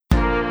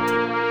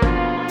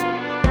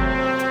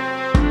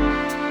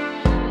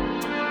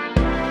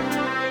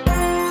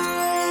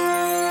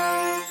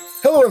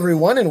Hello,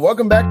 everyone, and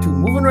welcome back to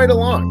Moving Right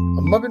Along,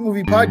 a Muppet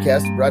movie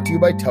podcast brought to you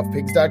by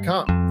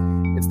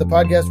ToughPigs.com. It's the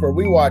podcast where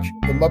we watch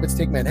The Muppets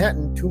Take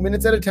Manhattan 2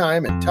 minutes at a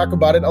time and talk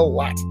about it a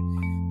lot.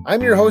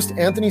 I'm your host,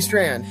 Anthony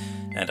Strand.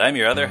 And I'm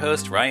your other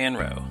host, Ryan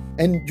Rowe.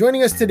 And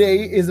joining us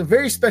today is a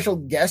very special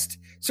guest,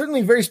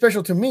 certainly very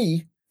special to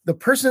me, the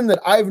person that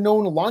I've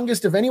known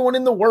longest of anyone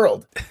in the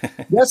world.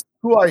 Yes,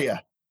 who are you?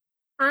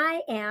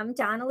 I am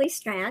Donnelly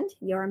Strand,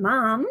 your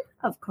mom,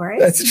 of course.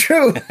 That's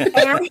true.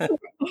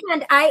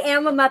 and I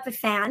am a Muppet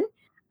fan.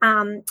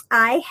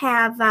 I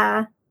have,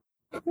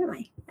 where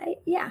am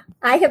I?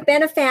 I have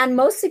been a fan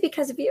mostly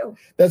because of you.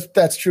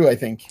 That's true, I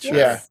think.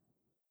 Yes.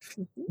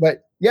 Yeah.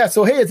 But yeah,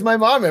 so hey, it's my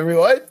mom,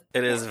 everyone.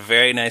 It is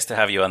very nice to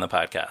have you on the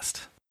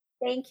podcast.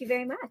 Thank you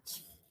very much.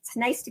 It's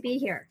nice to be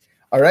here.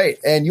 All right.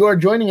 And you are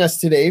joining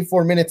us today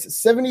for minutes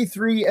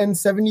 73 and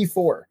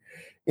 74.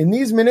 In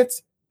these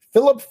minutes,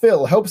 Philip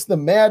Phil helps the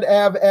Mad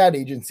Ave ad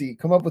agency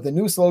come up with a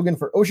new slogan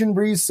for Ocean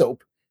Breeze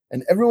soap,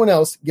 and everyone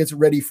else gets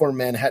ready for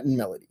Manhattan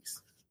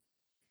Melodies.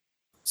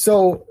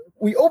 So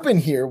we open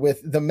here with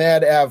the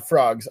Mad Ave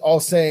frogs all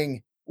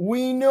saying,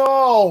 "We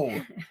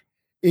know,"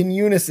 in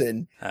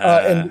unison.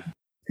 And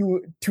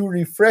to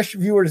refresh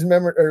viewers'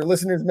 or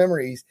listeners'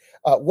 memories,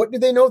 what do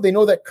they know? They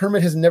know that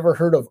Kermit has never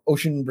heard of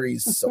Ocean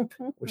Breeze soap,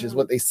 which is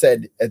what they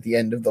said at the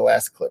end of the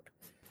last clip.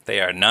 They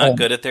are not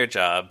good at their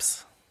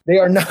jobs. They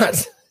are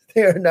not.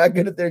 They are not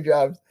good at their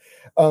jobs.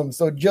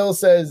 So Jill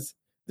says,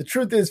 the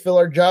truth is, Phil,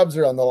 our jobs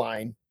are on the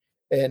line.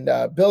 And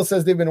Bill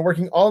says they've been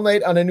working all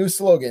night on a new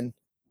slogan.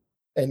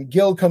 And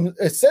Gil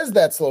says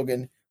that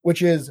slogan,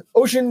 which is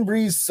Ocean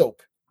Breeze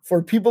soap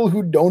for people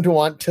who don't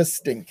want to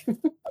stink.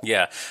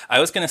 Yeah. I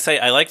was going to say,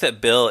 I like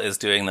that Bill is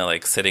doing the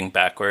sitting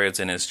backwards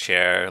in his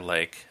chair.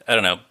 I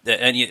don't know.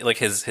 And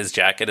his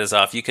jacket is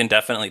off. You can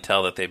definitely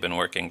tell that they've been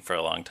working for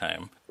a long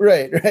time.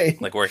 Right.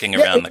 Working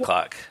around the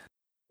clock.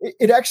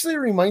 It actually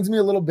reminds me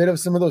a little bit of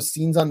some of those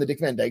scenes on the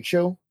Dick Van Dyke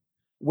Show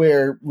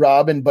where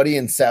Rob and Buddy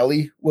and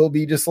Sally will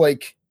be just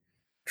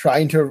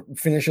trying to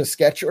finish a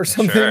sketch or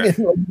something. Sure.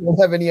 And don't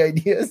have any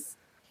ideas.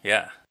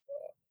 Yeah.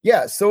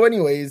 Yeah. So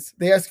anyways,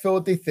 they ask Phil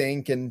what they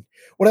think. And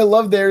what I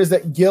love there is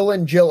that Gil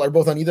and Jill are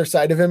both on either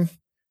side of him,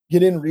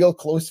 get in real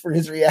close for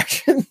his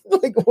reaction,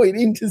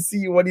 waiting to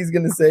see what he's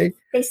going to say.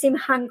 They seem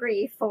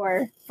hungry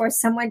for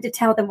someone to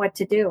tell them what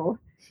to do.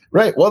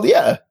 Right. Well,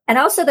 yeah. And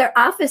also their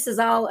office is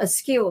all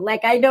askew.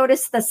 I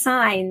noticed the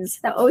signs,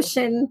 the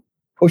Ocean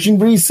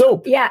Breeze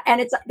soap. Yeah.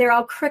 And they're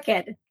all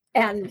crooked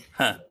and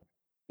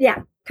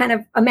kind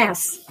of a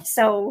mess.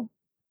 So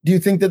do you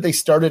think that they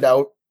started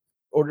out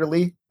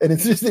orderly and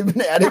it's just they've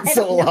been at it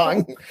so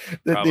long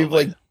that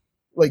Probably.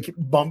 they've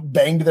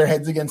banged their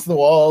heads against the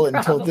wall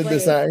and tilted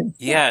the sign?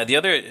 Yeah.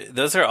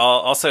 Those are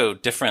all also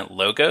different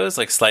logos,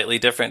 slightly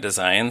different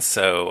designs.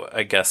 So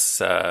I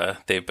guess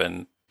they've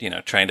been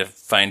trying to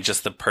find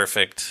just the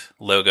perfect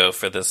logo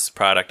for this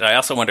product. I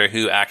also wonder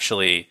who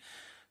actually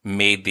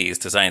made these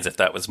designs, if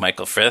that was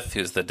Michael Frith,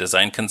 who's the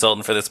design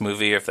consultant for this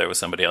movie, or if there was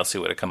somebody else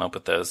who would have come up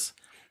with those,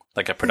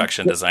 a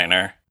production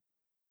designer.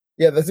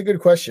 Yeah, that's a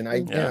good question.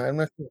 I'm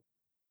not sure.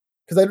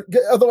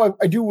 Because although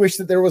I do wish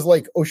that there was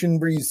Ocean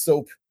Breeze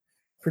soap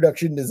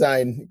production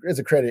design as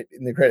a credit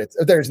in the credits.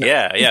 There's not.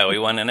 Yeah, we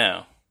want to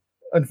know.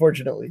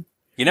 Unfortunately.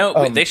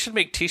 They should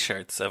make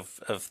T-shirts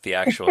of the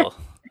actual...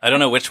 I don't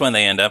know which one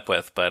they end up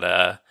with, but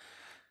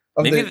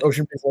maybe the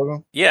Ocean Breeze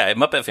logo. Yeah,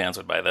 Muppet fans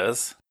would buy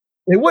those.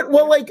 They would.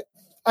 Well,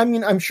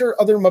 I'm sure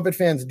other Muppet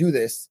fans do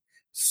this.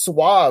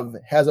 Suave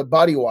has a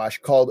body wash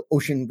called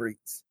Ocean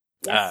Breeze.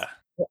 Yes.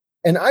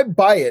 And I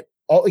buy it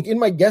all in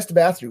my guest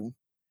bathroom.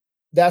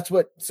 That's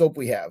what soap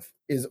we have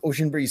is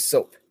Ocean Breeze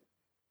soap.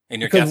 In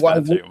your guest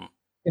bathroom.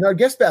 In our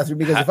guest bathroom,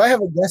 because if I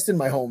have a guest in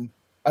my home,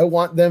 I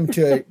want them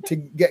to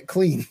get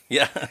clean.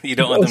 Yeah, you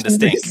don't want them to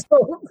stink.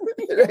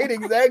 Right,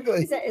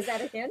 exactly. Is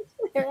that a hint?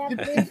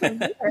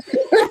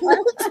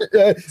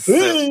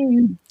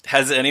 So,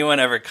 has anyone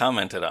ever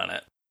commented on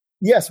it?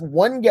 Yes,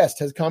 one guest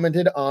has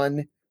commented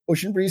on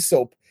Ocean Breeze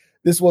soap.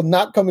 This will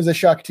not come as a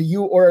shock to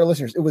you or our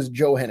listeners. It was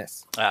Joe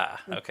Hennis.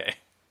 Okay.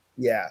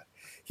 Yeah.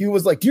 He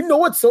was like, do you know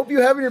what soap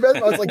you have in your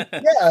bathroom? I was like,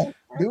 yeah,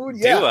 dude.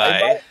 Yeah. Do I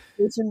bought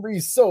Ocean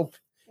Breeze soap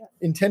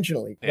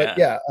intentionally. But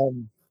yeah.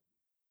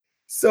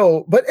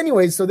 But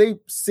anyways, so they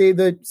say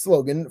the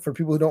slogan for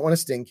people who don't want to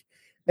stink.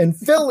 And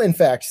Phil, in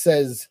fact,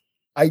 says,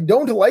 I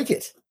don't like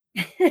it.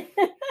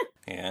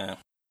 Yeah.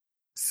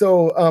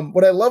 So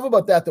what I love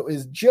about that, though,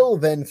 is Jill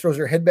then throws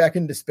her head back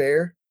in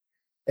despair.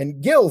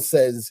 And Gil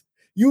says,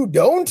 you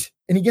don't?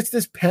 And he gets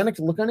this panicked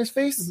look on his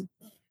face.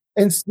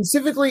 And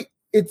specifically,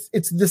 it's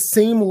the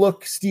same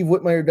look Steve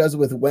Whitmire does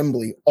with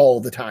Wembley all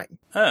the time.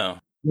 Oh.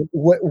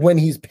 When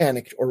he's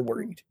panicked or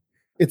worried.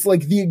 It's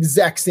the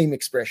exact same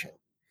expression.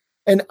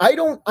 And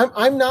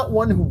I'm not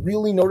one who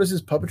really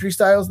notices puppetry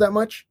styles that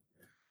much.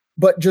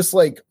 But just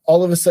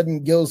all of a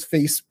sudden, Gil's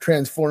face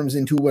transforms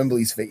into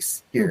Wembley's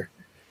face here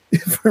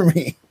for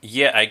me.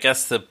 Yeah, I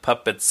guess the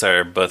puppets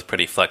are both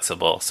pretty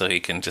flexible, so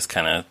he can just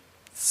kind of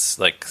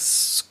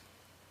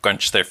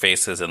scrunch their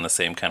faces in the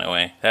same kind of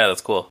way. Yeah,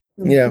 that's cool.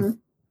 Yeah.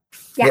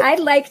 Yeah, I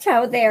liked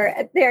how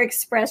their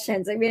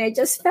expressions. I mean, I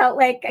just felt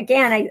like,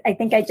 again, I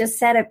think I just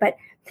said it, but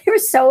they were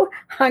so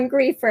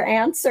hungry for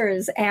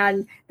answers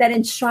and that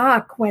in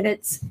shock when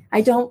it's,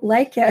 I don't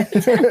like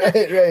it.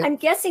 Right. I'm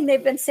guessing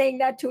they've been saying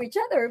that to each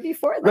other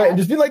before that. Right. And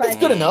just be like, that's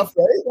good enough,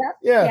 right? Yep,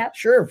 Yeah, yep.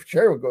 sure.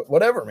 We'll go,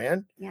 whatever,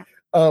 man. Yeah.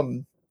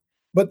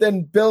 But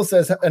then Bill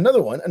says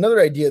another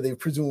idea they've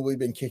presumably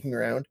been kicking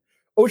around: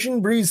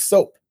 Ocean Breeze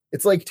soap.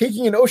 It's like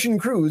taking an ocean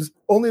cruise,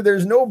 only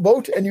there's no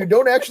boat and you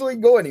don't actually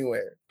go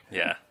anywhere.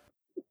 Yeah.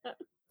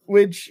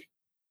 Which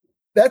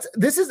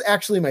this is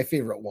actually my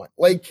favorite one.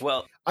 Like,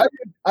 well,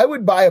 I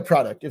would buy a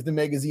product if the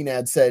magazine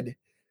ad said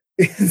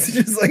it's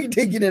just like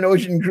taking an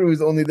ocean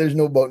cruise, only there's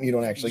no boat and you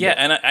don't actually go.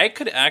 And I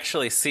could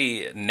actually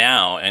see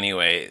now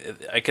anyway,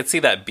 I could see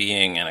that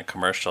being in a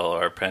commercial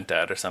or a print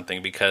ad or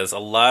something, because a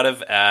lot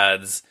of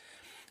ads,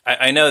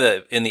 I know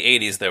that in the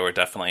 80s there were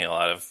definitely a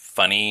lot of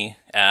funny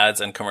ads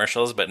and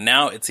commercials, but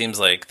now it seems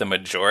like the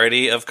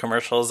majority of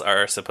commercials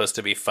are supposed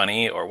to be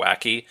funny or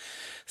wacky.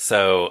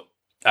 So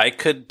I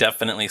could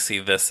definitely see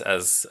this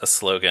as a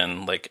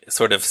slogan, like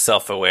sort of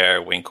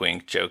self-aware, wink,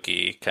 wink,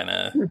 jokey kind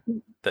of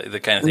the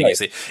kind of thing you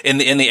see in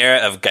the era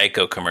of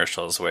Geico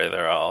commercials, where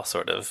they're all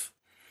sort of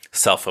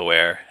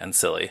self-aware and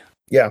silly.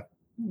 Yeah,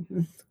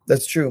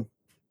 that's true.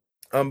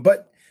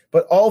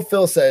 But all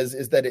Phil says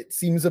is that it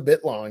seems a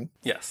bit long.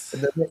 Yes.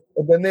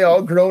 And then they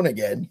all groan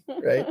again,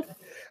 right?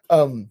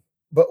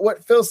 But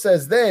what Phil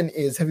says then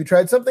is, have you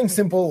tried something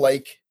simple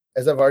like,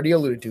 as I've already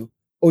alluded to,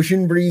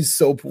 Ocean Breeze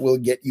soap will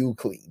get you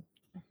clean?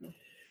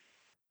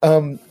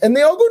 And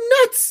they all go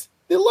nuts.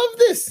 They love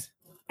this.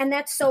 And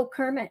that's so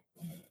Kermit.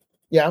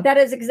 Yeah. That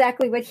is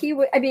exactly what he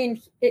would. I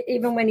mean,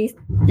 even when he's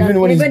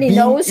when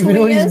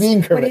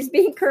he's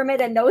being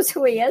Kermit and knows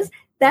who he is,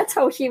 that's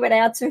how he would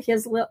answer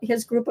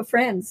his group of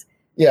friends.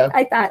 Yeah.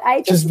 I thought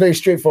just very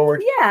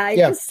straightforward. Yeah. I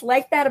just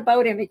like that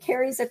about him. He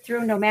carries it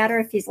through no matter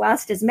if he's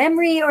lost his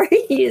memory or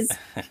he's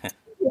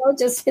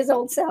just his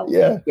old self.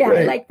 Yeah. Yeah.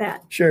 Right. I like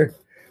that. Sure.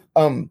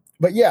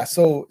 But yeah,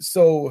 so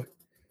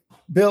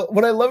Bill,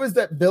 what I love is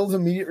that Bill's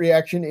immediate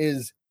reaction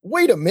is,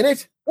 wait a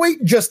minute,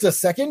 wait just a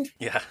second.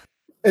 Yeah.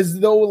 As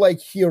though like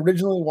he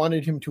originally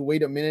wanted him to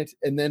wait a minute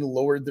and then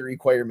lowered the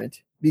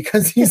requirement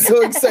because he's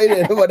so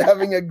excited about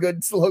having a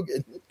good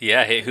slogan.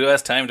 Yeah. Hey, who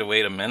has time to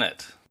wait a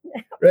minute?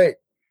 Right.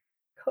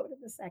 Go to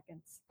the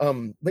seconds.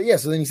 But yeah,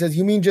 so then he says,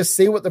 you mean just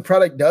say what the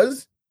product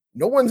does?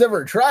 No one's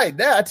ever tried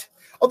that.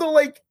 Although,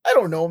 like, I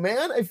don't know,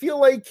 man. I feel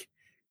like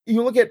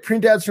you look at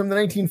print ads from the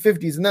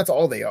 1950s and that's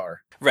all they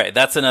are. Right.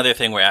 That's another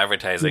thing where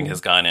advertising has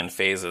gone in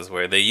phases,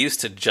 where they used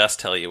to just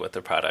tell you what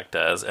the product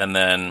does. And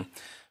then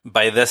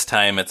by this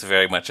time, it's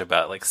very much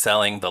about like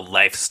selling the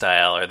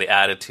lifestyle or the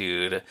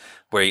attitude,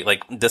 where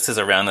like this is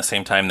around the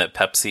same time that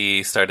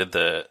Pepsi started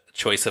the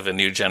choice of a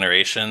new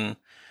generation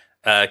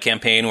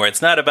campaign, where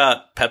it's not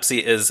about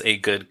Pepsi is a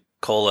good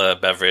cola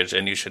beverage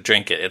and you should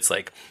drink it. It's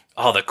like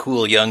all the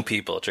cool young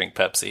people drink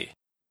Pepsi.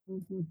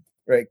 Mm-hmm.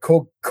 Right.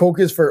 Coke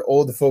is for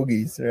old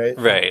fogies, right?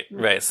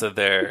 Right. So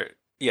they're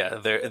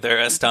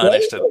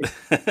astonished.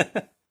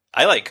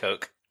 I like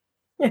Coke.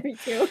 Me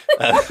too.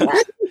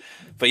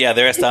 But yeah,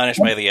 they're astonished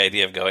by the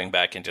idea of going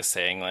back and just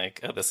saying like,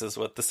 oh, this is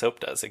what the soap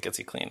does. It gets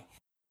you clean.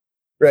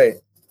 Right.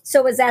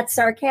 So was that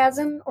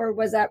sarcasm or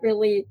was that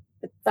really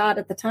the thought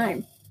at the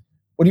time?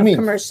 What do you mean?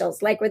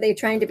 Commercials. Like, were they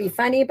trying to be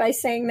funny by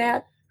saying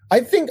that? I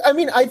think at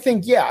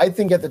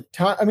the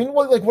time,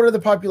 what are the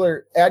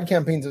popular ad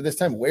campaigns of this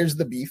time? Where's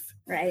the beef?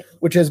 Right.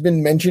 Which has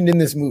been mentioned in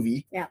this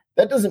movie. Yeah.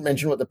 That doesn't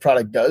mention what the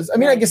product does. I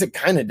mean, I guess it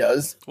kind of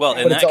does. Well,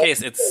 in that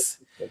case,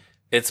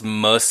 it's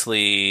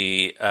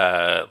mostly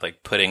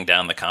like putting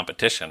down the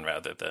competition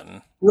rather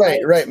than...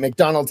 Right.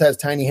 McDonald's has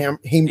tiny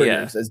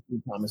hamburgers, as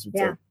Dave Thomas would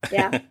say.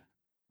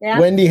 Yeah.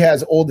 Wendy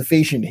has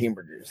old-fashioned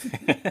hamburgers.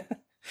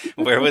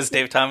 Where was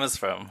Dave Thomas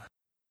from?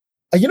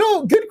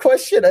 Good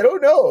question. I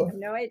don't know. I have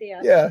no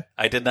idea. Yeah.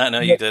 I did not know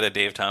you did a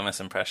Dave Thomas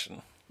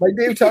impression. My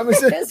Dave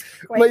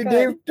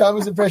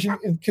Thomas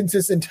impression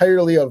consists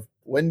entirely of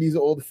Wendy's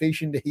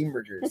old-fashioned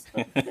hamburgers.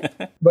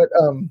 But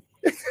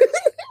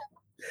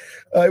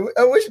I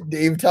wish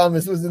Dave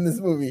Thomas was in this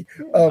movie.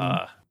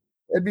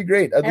 That'd be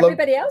great.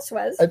 Everybody else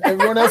was.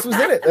 Everyone else was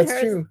in it. That's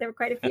true. There were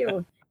quite a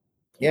few.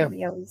 Yeah.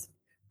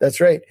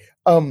 That's right.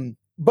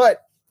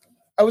 But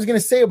I was going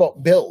to say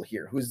about Bill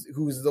here, who's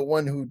the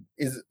one who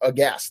is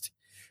aghast.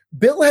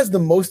 Bill has the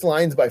most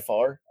lines by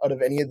far out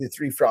of any of the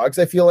three frogs,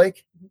 I feel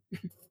like,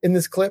 in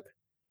this clip.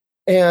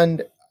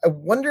 And I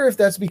wonder if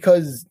that's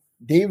because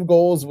Dave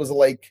Goelz was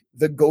like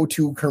the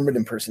go-to Kermit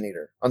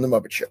impersonator on The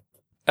Muppet Show.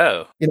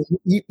 Oh.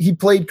 He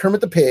played Kermit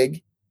the Pig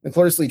in the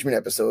Cloris Leachman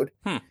episode.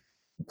 He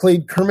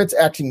played Kermit's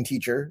acting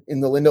teacher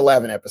in the Linda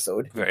Lavin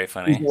episode. Very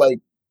funny. He's like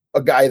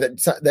a guy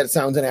that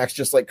sounds and acts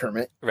just like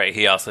Kermit. Right.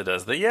 He also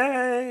does the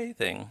yay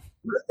thing.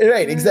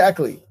 Right.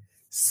 Exactly.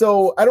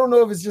 So I don't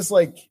know if it's just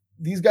like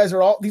these guys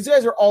are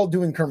all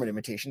doing Kermit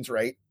imitations,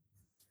 right?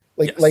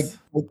 Like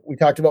we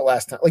talked about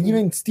last time. Like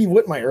even Steve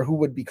Whitmire, who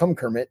would become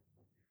Kermit,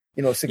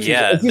 6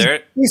 years ago.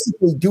 He's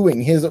basically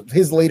doing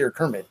his later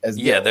Kermit as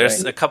Bill,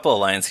 there's right? a couple of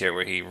lines here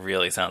where he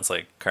really sounds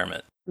like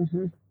Kermit.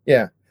 Mm-hmm.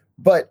 Yeah.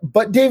 But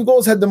Dave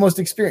Goelz had the most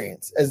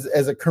experience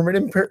as a Kermit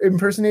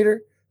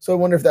impersonator, so I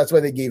wonder if that's why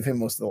they gave him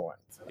most of the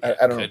lines.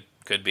 I don't know.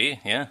 Could be,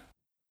 yeah.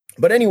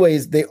 But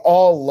anyways, they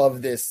all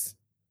love this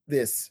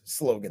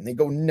slogan. They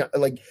go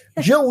like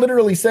Jill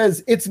literally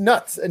says it's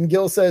nuts, and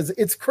Gil says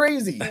it's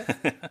crazy.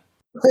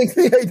 Like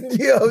the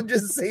idea of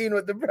just saying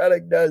what the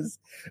product does,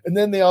 and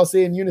then they all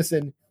say in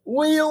unison,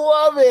 "We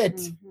love it."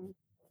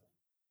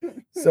 Mm-hmm.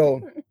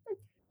 So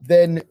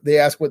then they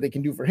ask what they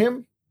can do for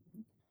him.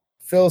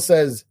 Phil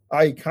says,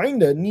 "I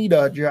kinda need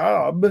a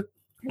job,"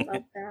 I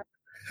love that.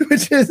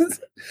 which is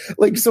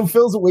like, so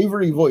Phil's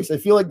wavery voice. I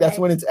feel like that's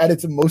when it's at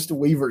its most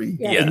wavery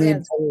Yeah, in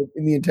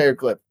the entire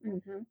clip.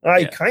 Mm-hmm.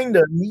 I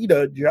kinda need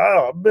a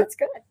job. That's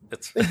good.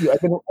 Thank you.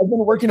 I've been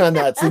working on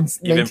that since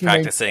You've been 1990.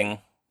 practicing.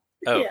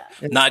 Oh,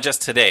 Yeah. not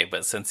just today,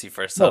 but since you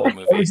first saw No, the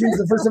ever movie. since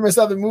the first time I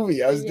saw the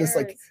movie, I was just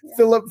like, Yeah.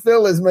 Philip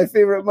Phil is my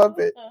favorite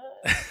Muppet.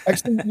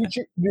 Actually,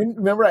 you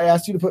remember I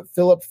asked you to put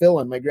Philip Phil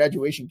on my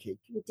graduation cake?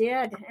 You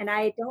did, and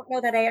I don't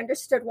know that I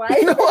understood why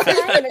No, at the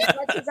time as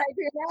much as I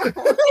do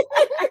now.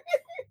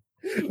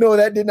 No,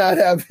 that did not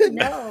happen.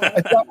 No.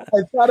 I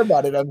thought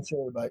about it, I'm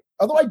sure, but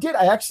although I did,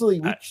 we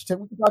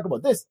can talk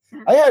about this.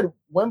 I had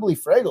Wembley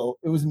Fraggle.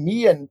 It was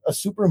me and a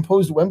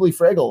superimposed Wembley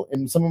Fraggle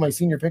in some of my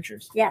senior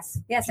pictures. Yes,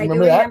 Do you I do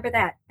remember that? remember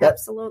that.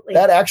 Absolutely.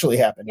 That actually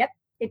happened. Yep,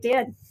 it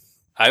did.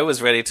 I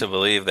was ready to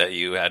believe that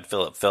you had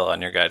Philip Phil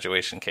on your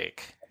graduation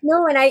cake.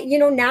 No, and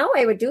now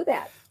I would do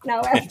that.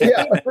 Now after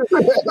Yeah, being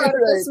about right.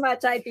 this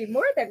much, I'd be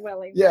more than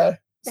willing. Yeah.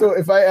 So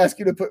if I ask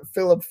you to put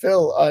Philip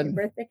Phil Your on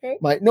birthday cake?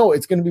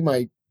 it's going to be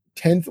my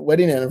 10th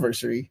wedding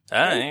anniversary.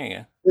 Ah, there you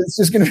go. It's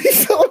just going to be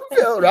Philip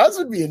Phil. Roz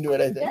would be into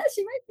it, I think. Yeah,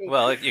 she might be.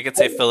 Well, you could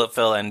say Philip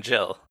Phil and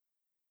Jill.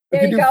 We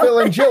There could you do go. Phil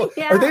and Jill.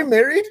 Yeah. Are they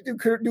married? Do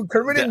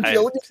Kermit and Yeah,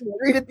 Jill get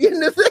married at the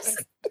end of this?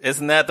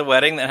 Isn't that the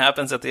wedding that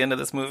happens at the end of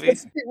this movie?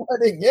 That's the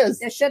wedding, yes.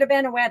 There should have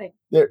been a wedding.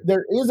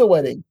 There is a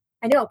wedding.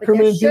 I know, but Kermit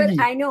there and should. Piggy.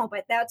 I know,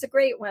 but that's a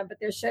great one. But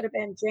there should have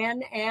been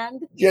Jen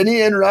and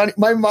Jenny and Ronnie.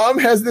 My mom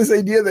has this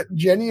idea that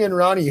Jenny and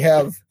Ronnie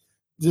have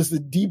just a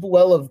deep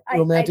well of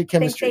romantic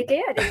chemistry. I think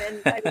they did,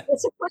 and then I was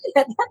disappointed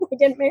that they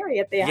didn't marry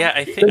at the end. Yeah,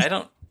 I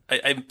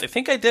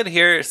think I did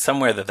hear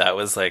somewhere that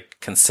was like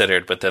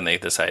considered, but then they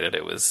decided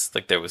it was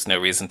like there was no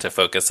reason to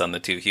focus on the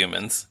two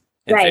humans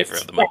in Right.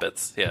 favor of the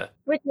Muppets. Yeah.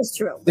 Which is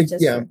true. They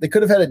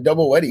could have had a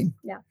double wedding.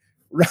 Yeah.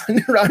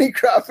 Ronnie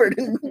Crawford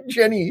and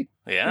Jenny.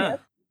 Yeah.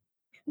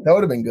 That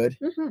would have been good.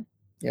 Mm-hmm.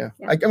 Yeah.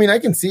 Yeah. I mean, I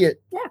can see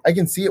it. Yeah. I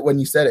can see it when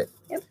you said it.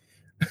 Yep.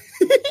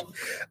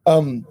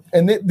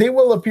 And they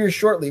will appear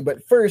shortly,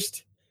 but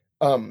first,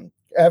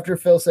 after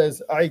Phil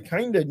says, "I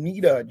kind of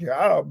need a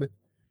job,"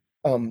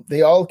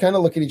 they all kind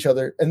of look at each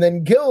other, and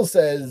then Gil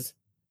says,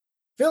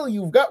 "Phil,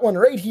 you've got one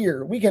right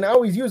here. We can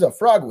always use a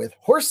frog with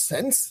horse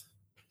sense."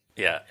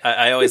 Yeah.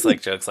 I always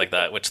like jokes like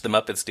that, which the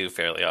Muppets do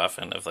fairly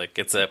often of like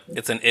it's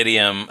an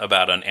idiom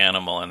about an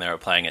animal and they're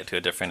applying it to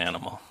a different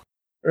animal.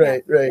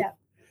 Right. Yeah.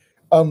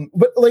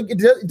 But like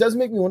it does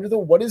make me wonder though,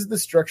 what is the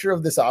structure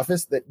of this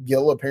office that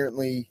Gil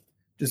apparently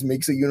just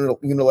makes a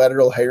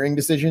unilateral hiring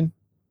decision?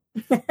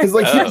 Because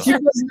like he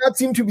does not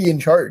seem to be in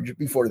charge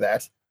before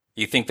that.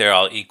 You think they're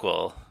all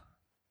equal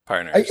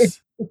partners?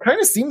 It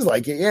kind of seems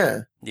like it,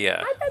 yeah.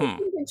 Yeah. I thought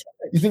he was in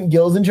charge. You think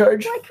Gil's in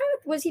charge? Well,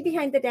 was he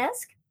behind the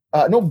desk?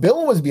 No,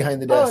 Bill was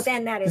behind the desk. Oh,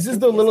 then that is. This is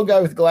the little guy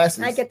with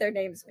glasses. I get their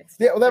names mixed.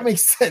 Yeah, well, that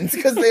makes sense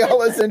because they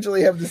all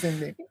essentially have the same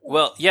name.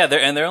 Well, yeah,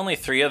 there are only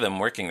three of them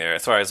working there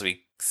as far as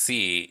we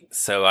see.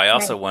 So I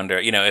also wonder,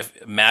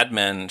 if Mad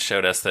Men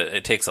showed us that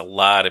it takes a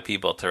lot of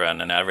people to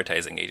run an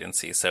advertising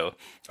agency. So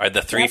are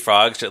the three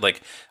frogs,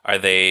 like, are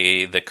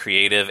they the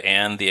creative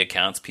and the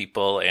accounts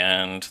people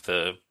and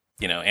the,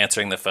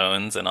 answering the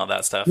phones and all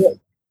that stuff? Yeah.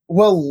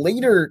 Well,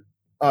 later,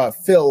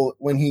 Phil,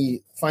 when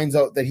he finds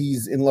out that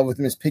he's in love with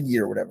Miss Piggy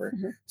or whatever,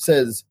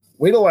 says,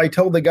 "Wait till I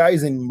tell the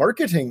guys in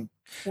marketing."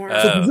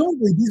 Yeah. So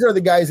presumably these are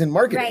the guys in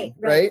marketing,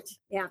 right?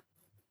 Yeah.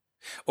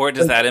 Or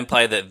does that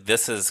imply that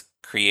this is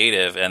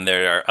creative and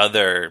there are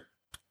other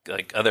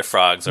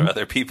frogs or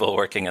other people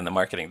working in the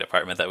marketing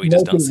department that we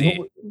just don't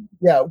see?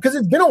 Yeah, because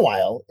it's been a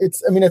while.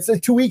 It's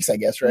like 2 weeks, I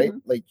guess, right?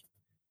 Like,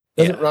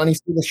 doesn't Ronnie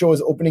say the show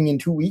is opening in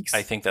 2 weeks?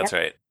 I think that's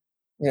right.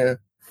 Yeah.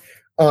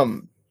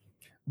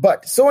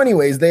 But so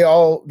anyways, they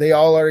all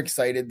are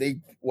excited. They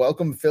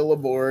welcome Phil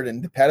aboard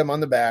and pat him on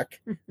the back.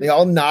 They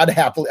all nod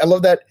happily. I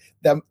love that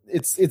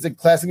it's a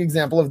classic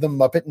example of the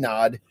Muppet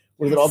nod,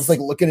 where they're all just like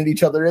looking at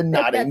each other and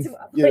nodding.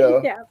 Yeah.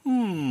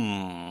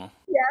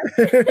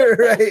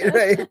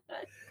 Right.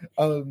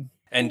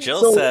 And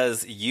Jill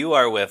says, "You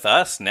are with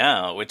us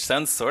now," which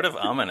sounds sort of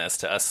ominous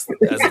to us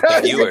as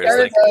the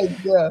viewers,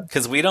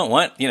 because we don't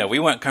want, we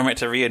want Kermit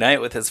to reunite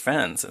with his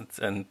friends,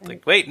 and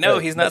like, wait, no,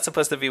 he's not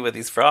supposed to be with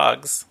these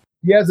frogs.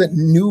 He has a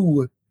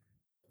new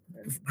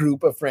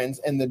group of friends,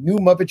 and the new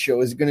Muppet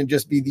Show is going to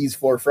just be these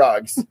four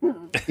frogs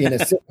in a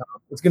sitcom.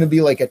 It's going to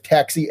be like a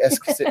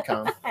Taxi-esque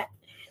sitcom.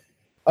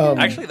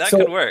 Actually, that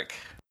could work.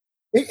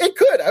 It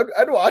could.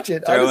 I'd watch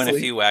it. Throw honestly. in a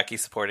few wacky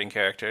supporting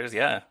characters.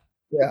 Yeah.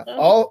 Yeah.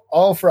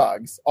 All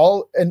frogs.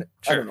 I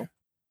don't know.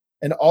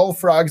 and all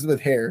frogs with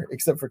hair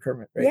except for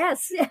Kermit, right?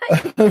 Yes, yeah,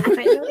 I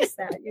noticed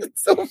that.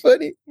 It's so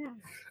funny. Yeah.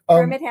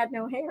 Um, Kermit had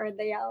no hair, and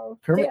they all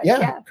Kermit, did.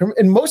 yeah. Kermit,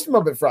 and most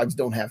Muppet frogs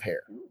don't have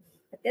hair.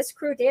 But this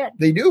crew did.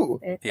 They do.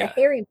 The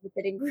hairy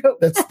Muppeting group.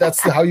 That's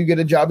how you get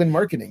a job in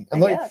marketing.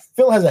 And like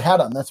Phil has a hat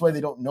on, that's why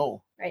they don't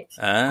know. Right.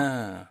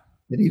 Ah.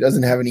 That he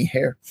doesn't have any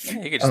hair.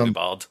 Yeah, he could just be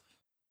bald.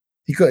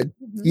 He could.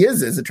 Mm-hmm. He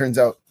is, as it turns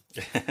out.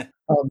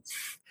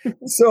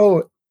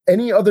 So,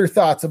 any other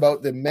thoughts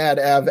about the Mad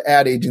Av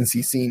ad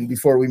agency scene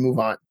before we move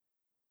on?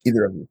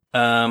 Either of you?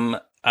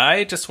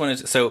 I just wanted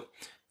to. So,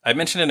 I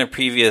mentioned in a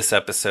previous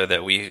episode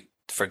that we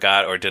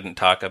forgot or didn't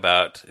talk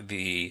about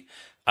the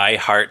I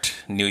Heart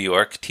New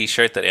York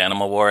T-shirt that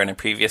Animal wore in a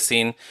previous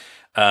scene.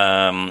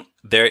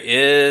 There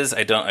is,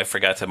 I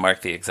forgot to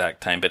mark the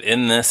exact time, but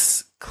in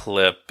this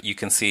clip, you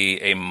can see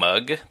a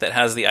mug that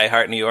has the I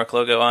Heart New York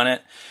logo on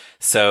it.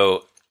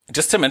 So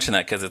just to mention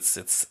that, because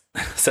it's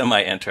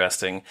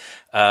semi-interesting,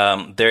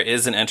 there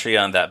is an entry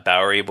on that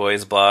Bowery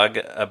Boys blog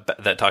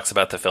that talks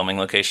about the filming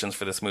locations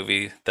for this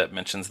movie that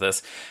mentions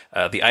this.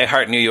 The I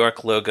Heart New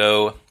York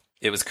logo,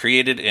 it was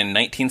created in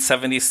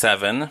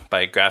 1977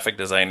 by graphic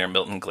designer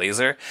Milton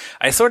Glaser.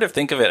 I sort of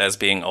think of it as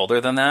being older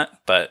than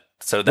that, but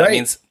so that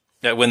means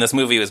that when this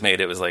movie was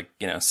made, it was like,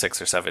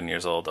 6 or 7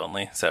 years old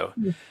only. So,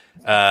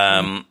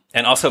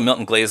 and also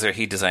Milton Glaser,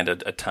 he designed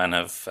a ton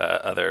of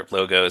other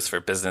logos for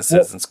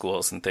businesses and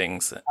schools and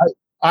things.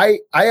 I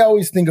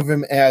always think of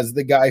him as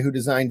the guy who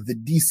designed the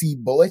DC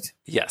Bullet.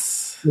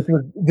 Yes. Which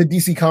was the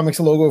DC Comics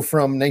logo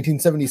from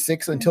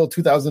 1976 until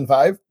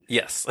 2005.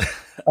 Yes.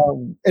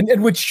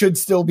 and which should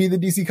still be the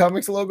DC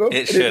Comics logo.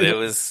 It should.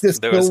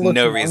 There was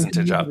no reason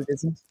to drop it.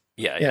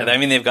 Yeah. I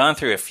mean, they've gone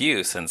through a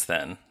few since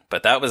then,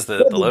 but that was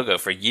the logo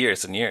for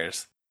years and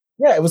years.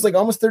 Yeah, it was like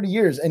almost 30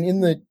 years. And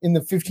in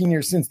the 15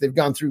 years since, they've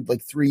gone through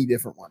like 3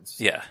 different ones.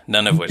 Yeah,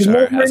 none of which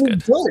are as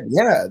good.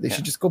 Yeah, they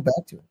should just go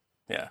back to it.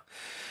 Yeah.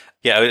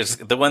 Yeah, it was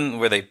the one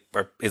where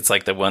it's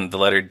like the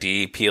letter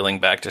D peeling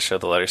back to show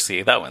the letter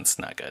C. That one's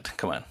not good.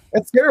 Come on.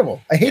 That's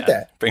terrible. I hate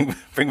that.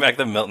 Bring back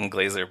the Milton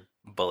Glaser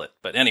bullet.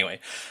 But anyway,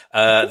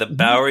 the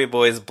Bowery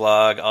Boys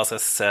blog also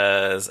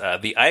says,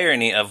 the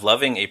irony of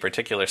loving a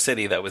particular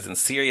city that was in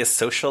serious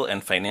social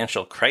and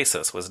financial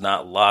crisis was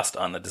not lost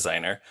on the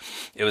designer.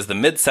 It was the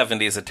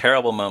mid-70s, a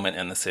terrible moment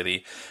in the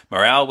city.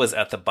 Morale was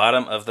at the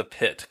bottom of the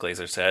pit,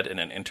 Glaser said in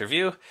an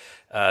interview.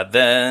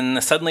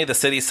 Then suddenly the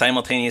city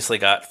simultaneously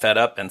got fed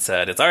up and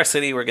said, it's our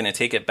city, we're going to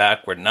take it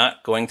back, we're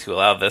not going to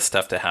allow this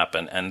stuff to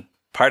happen. And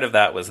part of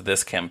that was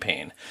this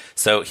campaign.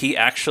 So he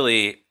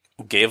actually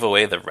gave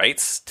away the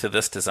rights to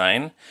this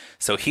design.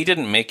 So he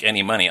didn't make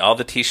any money. All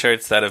the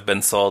t-shirts that have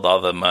been sold,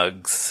 all the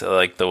mugs,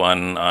 like the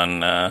one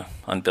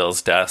on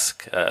Bill's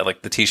desk,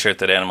 like the t-shirt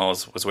that Animal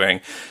was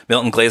wearing,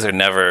 Milton Glaser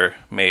never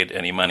made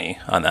any money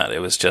on that. It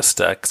was just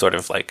sort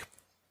of like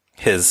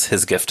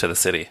his gift to the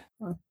city.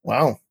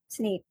 Wow. It's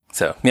neat.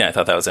 So, yeah, I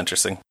thought that was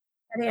interesting.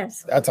 It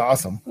is. That's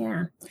awesome.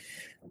 Yeah.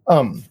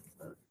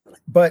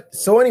 But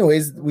so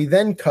anyways, we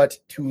then cut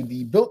to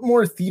the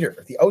Biltmore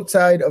Theater, the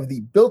outside of the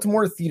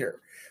Biltmore Theater,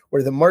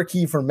 where the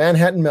marquee for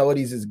Manhattan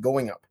Melodies is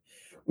going up.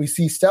 We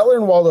see Statler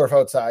and Waldorf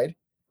outside.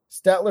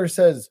 Statler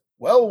says,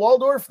 well,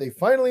 Waldorf, they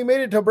finally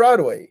made it to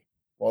Broadway.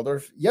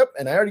 Waldorf, yep,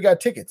 and I already got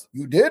tickets.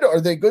 You did?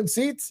 Are they good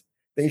seats?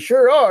 They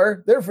sure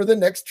are. They're for the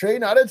next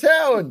train out of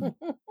town.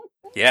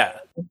 Yeah.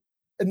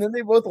 And then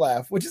they both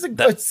laugh, which is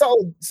a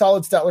solid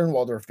Statler and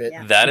Waldorf bit.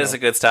 Yeah. That is a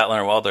good Statler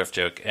and Waldorf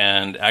joke.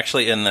 And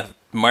actually, in the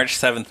March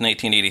 7th,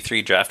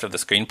 1983 draft of the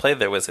screenplay,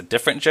 there was a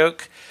different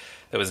joke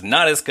that was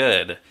not as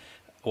good.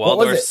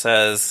 Waldorf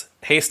says,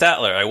 hey,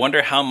 Statler, I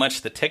wonder how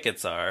much the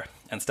tickets are.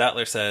 And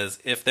Statler says,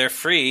 if they're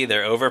free,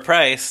 they're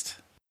overpriced.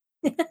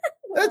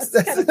 That's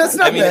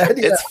not bad.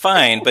 Yeah. It's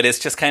fine, but it's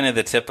just kind of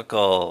the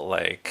typical,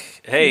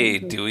 like, hey,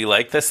 do we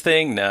like this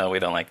thing? No, we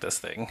don't like this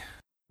thing.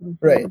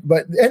 Right.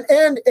 But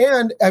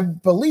and I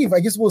believe,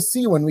 I guess we'll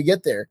see when we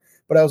get there,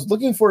 but I was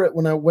looking for it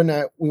when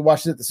we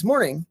watched it this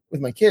morning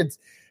with my kids.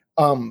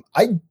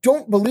 I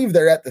don't believe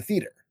they're at the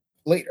theater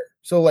later.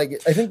 So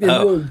like, I think they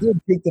really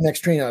did take the next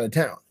train out of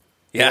town.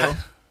 Yeah.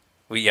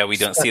 You know? We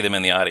don't see them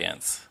in the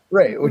audience.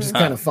 Right. Which is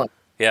kind of fun.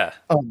 Yeah.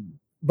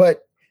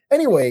 But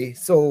anyway,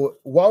 so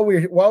while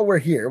we're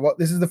here,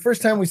 this is the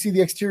first time we see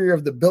the exterior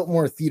of the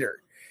Biltmore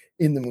Theater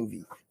in the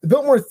movie. The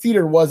Biltmore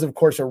Theater was, of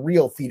course, a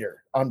real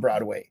theater on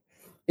Broadway.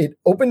 It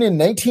opened in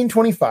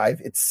 1925.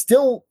 It's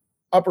still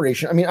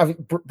operation. I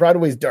mean,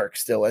 Broadway's dark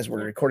still as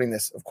we're recording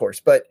this, of course,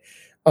 but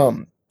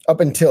up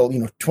until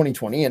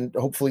 2020 and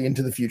hopefully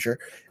into the future,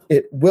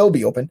 it will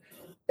be open.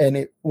 And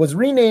it was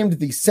renamed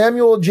the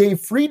Samuel J.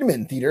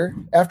 Friedman Theater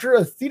after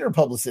a theater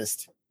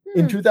publicist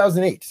in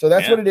 2008. So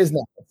that's what it is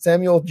now.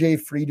 Samuel J.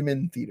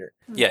 Friedman Theater.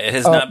 Yeah, it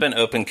has not been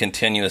open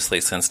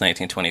continuously since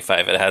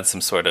 1925. It had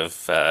some sort of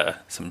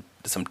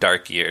some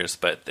dark years,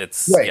 but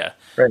it's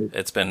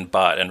it's been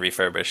bought and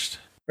refurbished.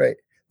 Right.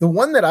 The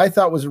one that I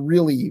thought was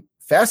really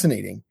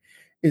fascinating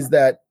is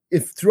that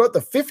if throughout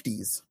the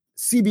 50s,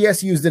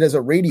 CBS used it as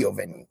a radio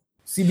venue.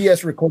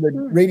 CBS recorded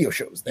radio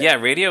shows there. Yeah,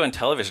 radio and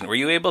television. Were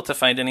you able to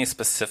find any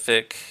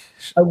specific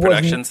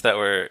productions that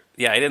were...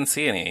 Yeah, I didn't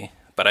see any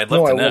but I'd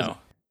love No, to I know.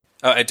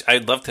 wasn't.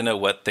 I'd love to know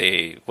what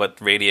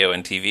radio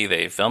and TV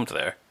they filmed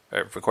there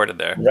or recorded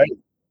there. Right.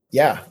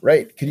 Yeah.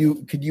 Right. Could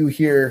you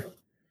hear,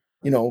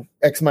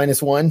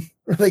 X-1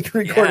 like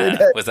recorded?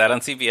 Yeah. Was that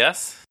on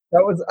CBS?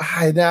 That was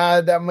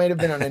that might have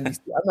been on NBC.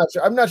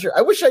 I'm not sure.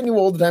 I wish I knew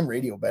old time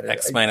radio better.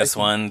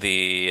 X-1,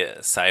 the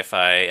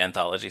sci-fi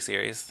anthology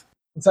series.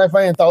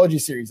 Sci-fi anthology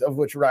series of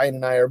which Ryan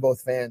and I are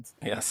both fans.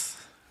 Yes.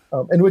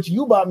 And which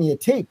you bought me a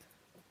tape.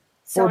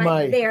 So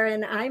I'm there,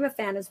 and I'm a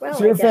fan as well.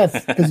 So you're a fan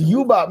because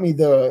you bought me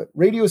the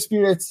Radio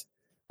Spirits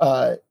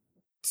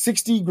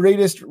 60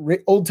 greatest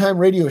old time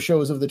radio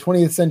shows of the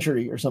 20th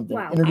century or something,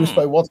 introduced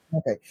by Walter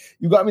Cronkite.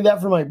 You got me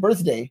that for my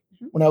birthday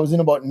when I was in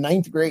about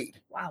 9th grade.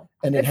 Wow.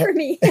 And Good for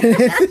me.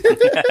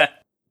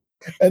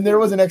 And there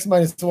was an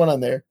X-1 on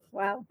there.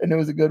 Wow. And it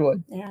was a good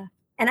one. Yeah.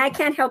 And I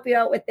can't help you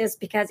out with this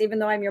because even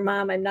though I'm your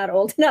mom, I'm not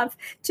old enough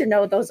to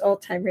know those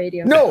old time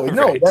radio. No,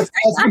 that's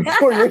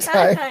before your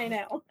time. I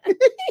know.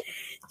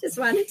 Just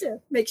wanted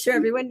to make sure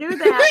everyone knew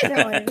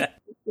that.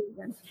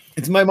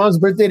 It's my mom's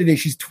birthday today.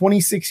 She's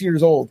 26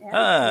 years old.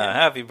 Yeah.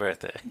 Happy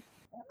birthday.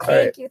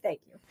 Thank you.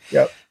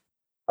 Yep.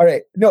 All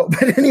right. No,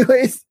 but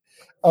anyways,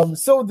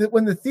 so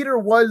when the theater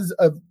was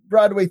a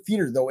Broadway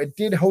theater, though, it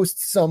did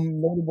host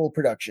some notable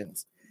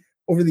productions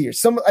over the years.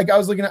 Some, like I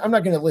was looking at, I'm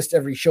not going to list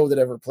every show that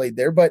ever played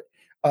there, but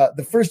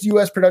the first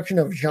U.S. production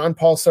of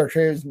Jean-Paul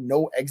Sartre's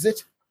No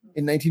Exit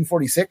in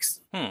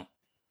 1946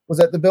 was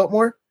at the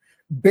Biltmore.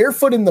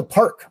 Barefoot in the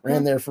Park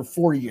ran there for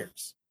 4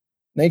 years,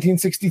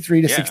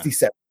 1963 to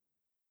 67,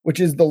 which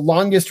is the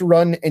longest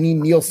run any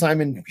Neil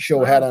Simon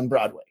show had on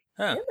Broadway.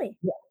 Huh. Really?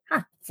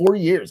 Yeah. 4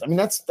 years. I mean,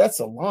 that's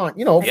a long,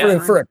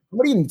 for a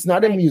comedy. It's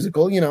not a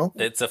musical,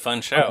 It's a fun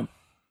show.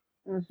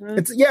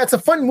 It's a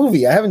fun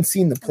movie. I haven't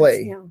seen the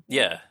play.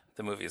 Yeah,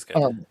 the movie is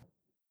good.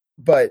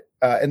 But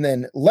and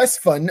then less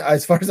fun,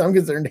 as far as I'm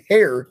concerned,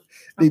 Hair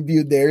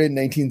debuted there in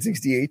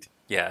 1968.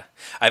 Yeah,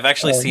 I've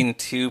actually seen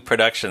two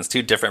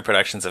different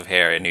productions of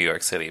Hair in New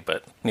York City,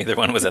 but neither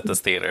one was at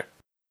this theater.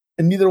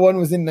 And neither one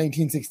was in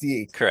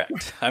 1968.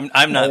 Correct. I'm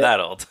not that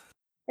old.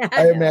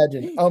 I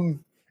imagine.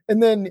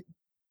 And then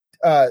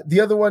the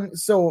other one,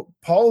 so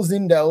Paul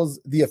Zindell's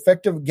The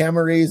Effect of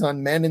Gamma Rays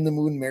on Man in the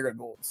Moon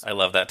Marigolds. I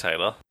love that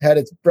title. Had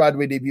its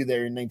Broadway debut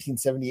there in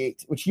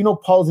 1978, which,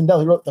 Paul Zindell,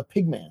 he wrote The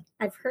Pigman.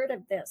 I've heard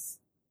of this.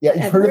 Yeah,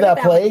 you've heard of that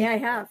play? Yeah, I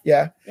have.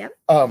 Yeah. Yep.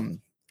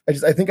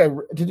 I think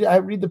did I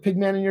read The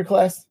Pigman in your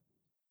class?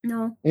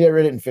 No. Yeah, I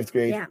read it in 5th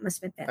grade. Yeah, it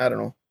must have been. I don't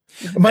know.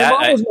 My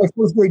mom was my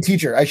 4th grade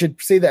teacher. I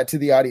should say that to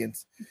the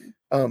audience.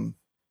 So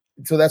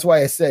that's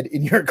why I said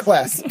in your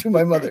class to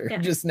my mother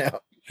just now.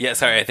 Yeah,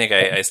 sorry, I think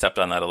I stepped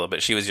on that a little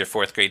bit. She was your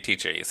 4th grade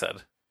teacher, you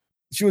said.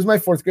 She was my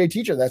 4th grade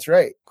teacher. That's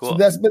right. Cool. So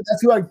that's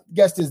who our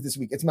guest is this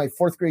week. It's my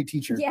 4th grade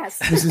teacher. Yes.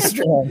 Mrs.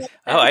 Strong.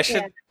 Oh, I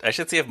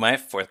should see if my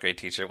 4th grade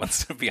teacher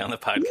wants to be on the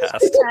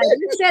podcast.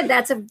 You said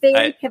that's a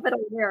very pivotal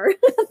year.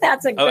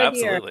 That's a good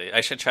year. Absolutely.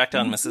 I should track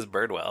down Mrs.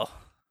 Birdwell.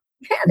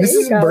 Yeah,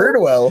 Mrs.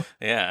 Birdwell.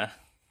 Yeah.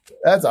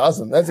 That's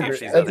awesome. That's a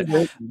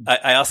great.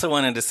 I also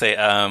wanted to say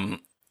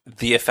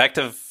the effect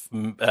of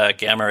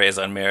gamma rays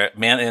on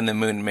Man in the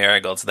Moon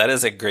Marigolds. That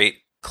is a great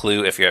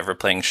clue if you're ever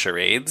playing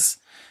charades,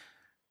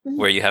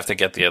 where you have to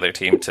get the other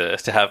team to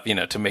have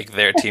to make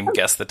their team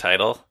guess the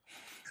title.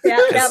 Yeah,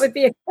 that would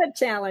be a good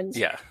challenge.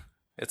 Yeah,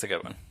 it's a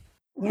good one.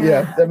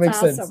 Yeah, that makes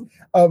sense.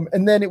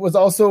 And then it was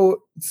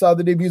also saw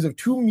the debuts of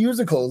two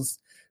musicals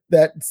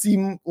that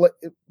seem like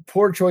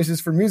poor choices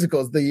for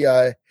musicals.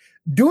 The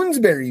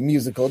Doonesbury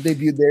musical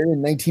debuted there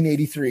in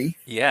 1983.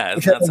 Yeah,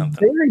 which had something?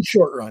 Very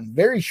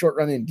short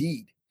run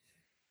indeed.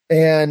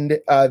 And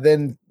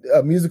then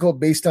a musical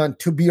based on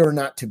To Be or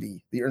Not to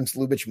Be, the Ernst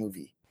Lubitsch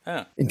movie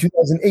in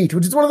 2008,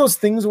 which is one of those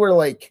things where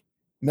like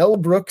Mel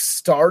Brooks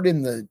starred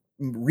in the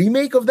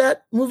remake of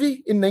that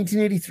movie in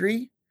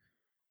 1983.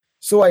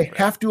 So I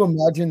have to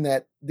imagine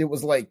that it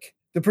was like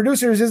The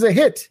Producers is a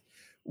hit.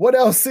 What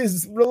else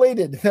is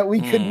related that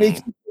we could make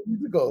a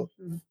musical?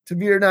 To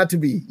Be or Not to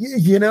Be,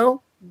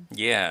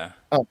 Yeah.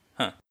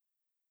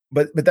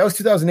 But that was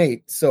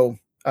 2008. So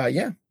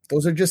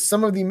those are just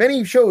some of the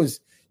many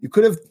shows you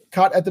could have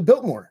caught at the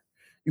Biltmore.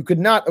 You could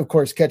not, of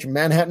course, catch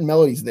Manhattan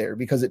Melodies there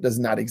because it does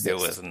not exist.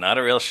 It was not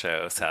a real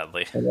show,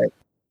 sadly.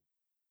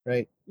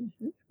 Right.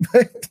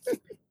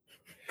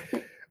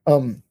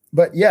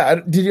 But yeah,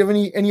 did you have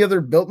any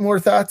other Biltmore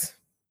thoughts,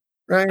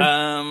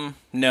 Ryan?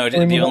 No.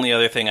 The only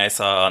other thing I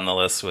saw on the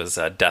list was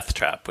Death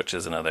Trap, which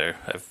is another.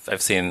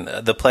 I've seen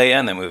the play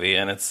and the movie,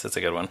 and it's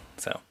a good one.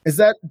 So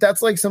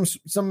that's like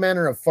some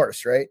manner of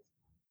farce, right?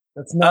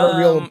 That's not a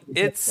real.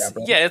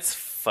 It's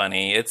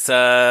funny. It's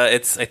I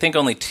think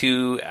only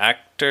 2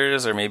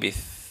 actors or maybe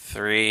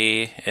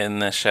 3 in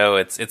the show.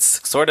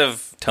 It's sort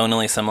of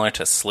tonally similar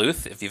to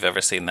Sleuth, if you've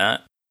ever seen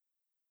that.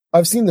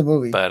 I've seen the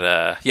movie, but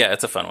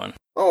it's a fun one.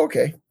 Oh,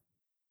 okay,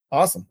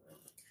 awesome.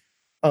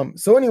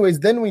 So anyways,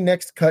 then we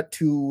next cut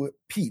to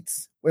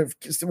Pete's. While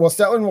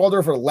Statler and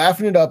Waldorf are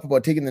laughing it up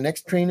about taking the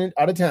next train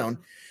out of town,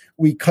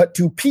 we cut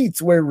to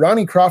Pete's, where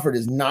Ronnie Crawford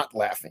is not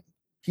laughing.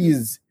 He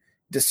is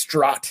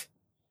distraught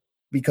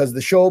because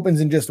the show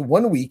opens in just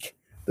 1 week.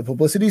 The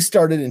publicity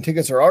started and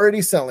tickets are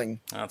already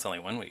selling. Oh, it's only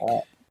 1 week.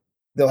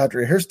 They'll have to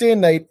rehearse day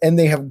and night, and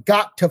they have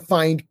got to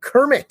find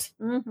Kermit.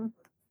 Mm-hmm.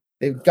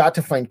 They've got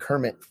to find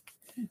Kermit.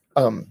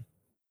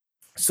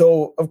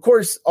 So, of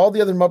course, all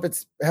the other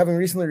Muppets having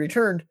recently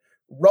returned,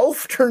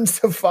 Ralph turns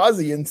to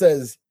Fozzie and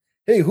says,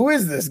 "Hey, who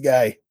is this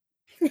guy?"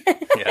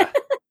 Yeah.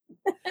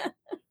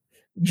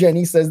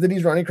 Jenny says that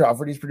he's Ronnie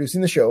Crawford. He's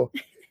producing the show.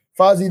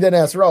 Fozzie then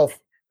asks Ralph,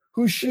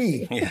 "Who's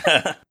she?"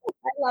 Yeah.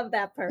 I love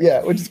that part.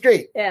 Yeah, which is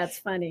great. Yeah, it's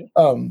funny.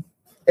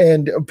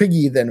 And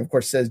Piggy then, of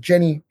course, says,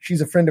 "Jenny, she's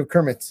a friend of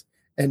Kermit's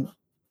and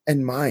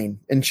mine."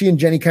 And she and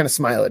Jenny kind of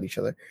smile at each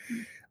other.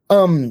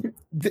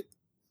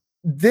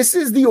 This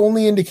is the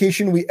only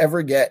indication we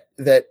ever get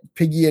that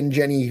Piggy and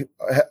Jenny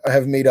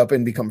have made up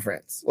and become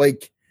friends.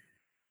 Like,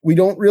 we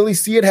don't really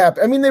see it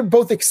happen. I mean, they're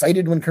both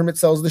excited when Kermit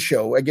sells the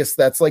show. I guess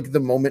that's like the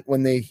moment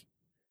when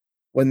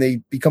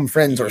they become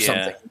friends or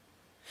something.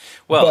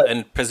 Well,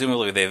 and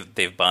presumably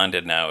they've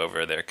bonded now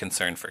over their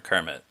concern for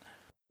Kermit.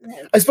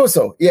 I suppose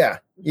so. Yeah.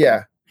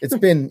 Yeah. It's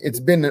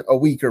been a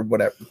week or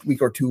whatever,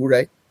 week or two,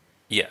 right?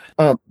 Yeah.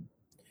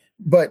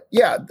 But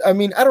yeah, I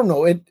mean, I don't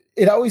know.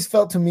 It always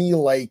felt to me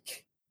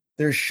like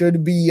there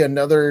should be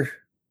another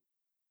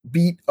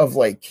beat of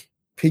like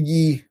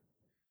Piggy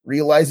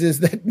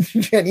realizes that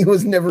Jenny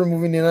was never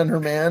moving in on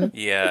her man.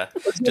 Yeah.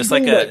 Just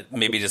like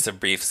maybe just a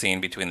brief scene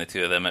between the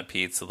two of them at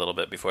Pete's a little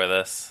bit before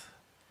this.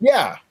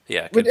 Yeah.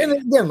 Yeah. But and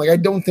again, like, I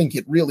don't think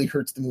it really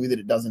hurts the movie that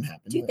it doesn't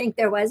happen. Do you think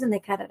there was and they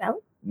cut it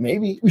out?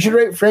 Maybe we should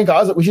write Frank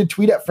Oz. We should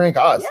tweet at Frank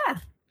Oz. Yeah.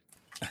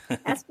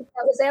 Ask if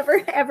that was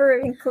ever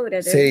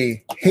included.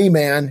 Say, "Hey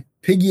man,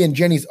 Piggy and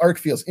Jenny's arc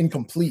feels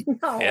incomplete.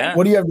 No, Yeah.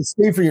 What do you have to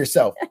say for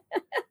yourself?"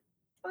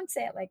 don't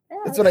say it like that.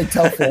 That's what I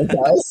tell Frank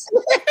Oz.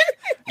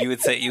 You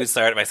would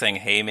start by saying,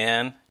 "Hey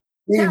man."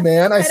 Hey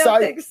man, I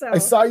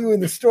don't saw you in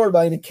the store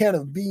buying a can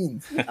of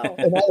beans, No.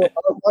 and I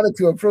wanted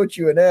to approach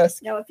you and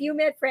ask. No, if you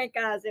met Frank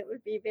Oz, it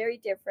would be very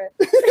different.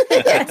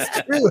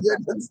 That's true.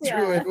 That's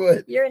true. It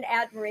would. You're in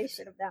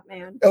admiration of that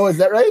man. Oh, is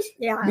that right?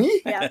 Yeah.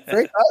 Me? Yeah.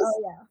 Frank Oz?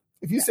 Oh, yeah.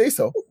 If you say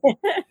so.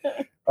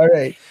 All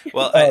right.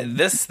 Well,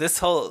 this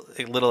whole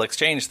little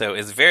exchange though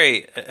is a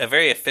very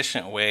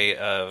efficient way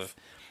of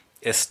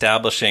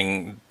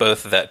establishing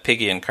both that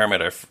Piggy and Kermit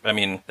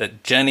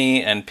that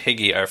Jenny and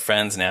Piggy are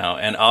friends now,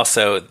 and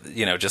also,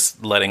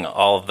 just letting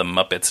all of the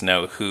Muppets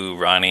know who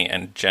Ronnie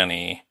and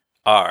Jenny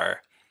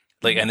are.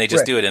 Like, and they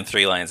just do it in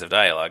 3 lines of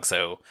dialogue.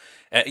 So,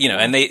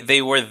 and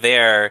they were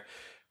there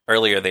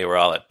earlier. They were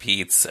all at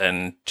Pete's,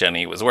 and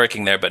Jenny was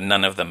working there, but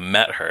none of them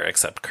met her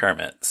except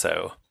Kermit.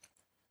 So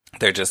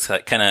they're just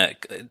kind of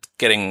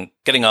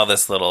getting all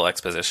this little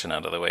exposition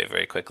out of the way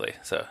very quickly.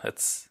 So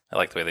I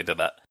like the way they did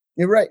that.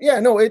 You're right. Yeah,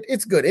 no,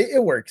 it's good.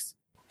 It works.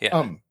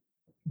 Yeah.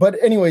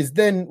 But anyways,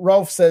 then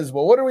Ralph says,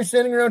 "Well, what are we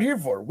standing around here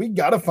for? We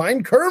got to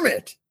find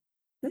Kermit."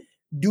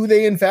 Do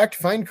they in fact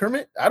find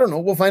Kermit? I don't know.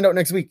 We'll find out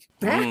next week.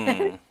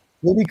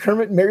 Maybe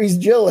Kermit marries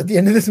Jill at the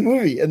end of this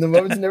movie and the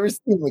Muppets never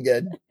see him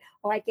again.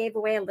 Well, I gave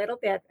away a little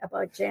bit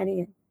about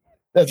Jenny.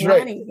 That's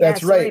Ronnie. right.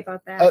 That's sorry right.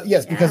 About that.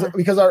 Yes,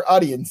 because our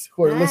audience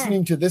who are Ah.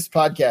 listening to this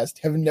podcast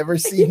have never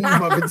seen the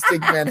Muppets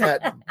Take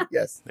Manhattan.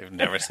 Yes, They've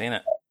never seen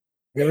it.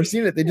 never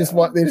seen it. They just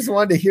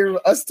wanted to hear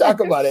us talk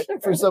about it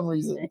for some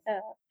reason.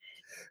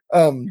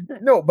 Yeah.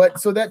 No,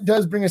 but so that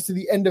does bring us to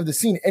the end of the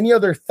scene. Any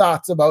other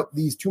thoughts about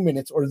these 2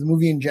 minutes or the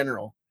movie in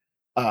general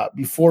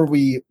before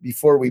we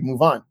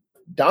move on?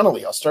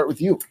 Donnelly, I'll start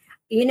with you.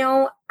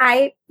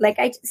 I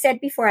said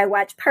before, I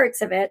watched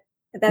parts of it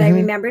that I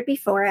remembered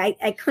before.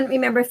 I couldn't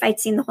remember if I'd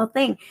seen the whole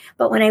thing,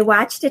 but when I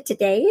watched it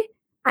today,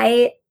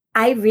 I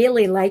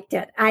really liked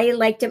it. I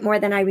liked it more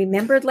than I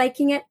remembered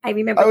liking it. I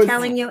remember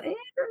telling you, I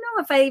don't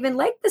know if I even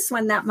like this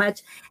one that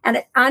much.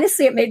 And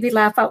honestly, it made me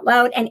laugh out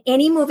loud. And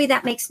any movie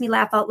that makes me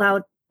laugh out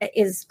loud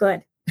is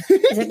good.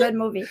 It's a good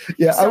movie.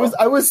 Yeah, so,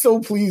 I was so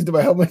pleased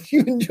by how much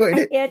you enjoyed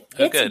it.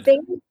 It's good. very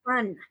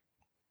fun.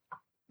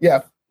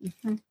 Yeah.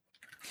 Mm-hmm.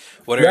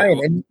 What are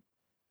Ryan,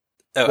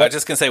 I was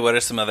just gonna say, what are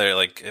some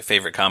other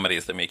favorite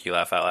comedies that make you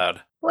laugh out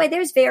loud? Boy,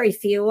 there's very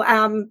few.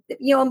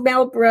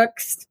 Mel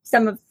Brooks,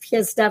 some of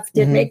his stuff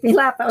did make me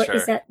laugh out. Sure.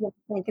 Is that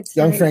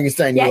Frankenstein? Young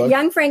Frankenstein. Yeah,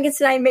 Young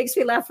Frankenstein makes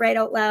me laugh right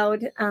out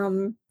loud.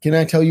 Can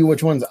I tell you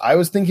which ones I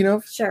was thinking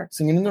of? Sure.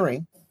 Singing in the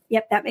Rain.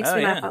 Yep, that makes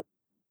me laugh out.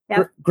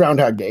 Yep.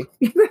 Groundhog Day.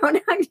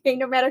 Groundhog Day,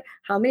 no matter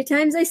how many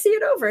times I see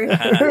it over, it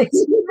makes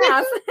me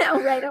laugh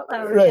right out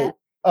loud. Right.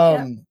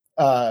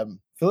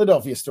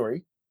 Philadelphia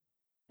Story.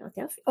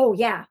 Oh,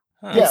 yeah.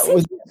 Huh. Yeah, it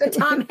was the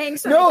Tom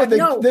Hanks.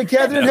 the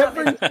Katharine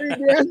Hepburn.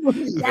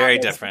 Very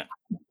different.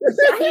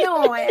 I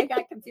know. I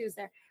got confused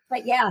there,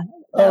 but yeah,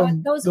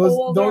 those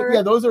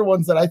older. Those are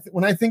ones that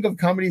when I think of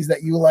comedies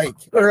that you like,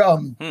 or I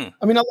mean,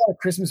 a lot of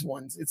Christmas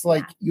ones. It's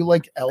like you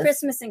like Elf,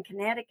 Christmas in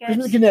Connecticut.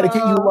 Christmas in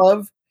Connecticut, you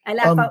love. I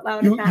laugh out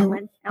loud at that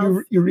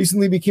one. You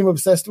recently became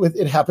obsessed with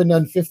It Happened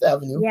on Fifth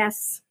Avenue.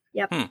 Yes.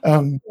 Yep.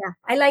 Yeah,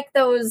 I like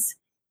those.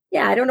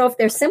 Yeah, I don't know if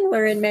they're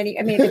similar in many.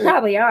 I mean, they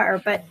probably are,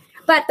 but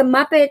the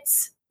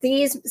Muppets.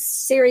 These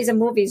series of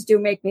movies do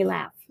make me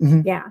laugh.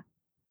 Mm-hmm. Yeah.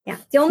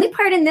 The only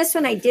part in this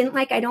one I didn't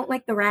like, I don't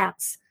like the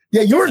rats.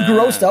 Yeah, you were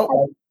grossed out.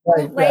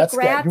 like rats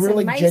rats you were and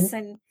like mice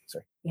and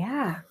Sorry.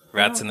 yeah.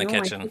 Rats Oh, in the no,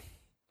 kitchen.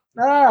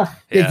 Oh,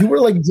 Yeah, you were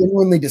like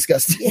genuinely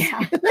disgusted.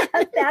 yeah.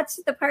 That's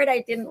the part I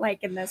didn't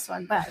like in this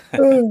one, but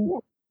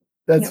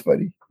That's Yep.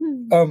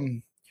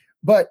 funny.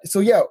 But so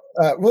yeah,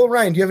 Will,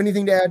 Ryan, do you have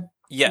anything to add?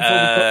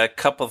 Yeah, a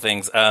couple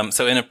things.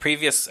 So in a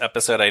previous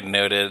episode, I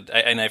noted,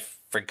 and I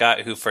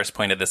forgot who first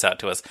pointed this out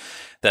to us,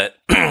 that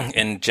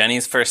in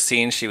Jenny's first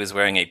scene, she was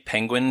wearing a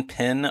penguin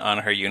pin on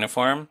her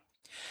uniform.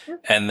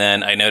 And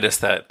then I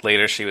noticed that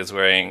later she was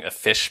wearing a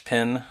fish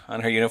pin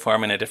on her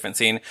uniform in a different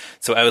scene.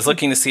 So I was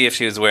looking to see if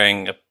she was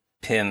wearing a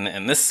pin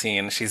in this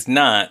scene. She's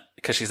not,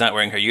 because she's not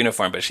wearing her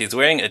uniform, but she's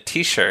wearing a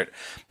t-shirt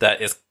that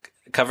is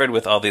covered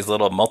with all these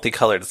little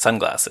multicolored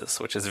sunglasses,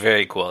 which is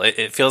very cool.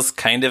 It feels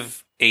kind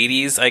of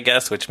 80s, I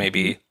guess, which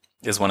maybe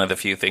is one of the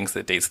few things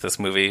that dates this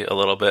movie a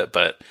little bit,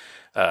 but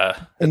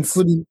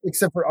including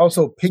except for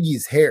also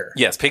Piggy's hair.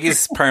 Yes,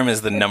 Piggy's perm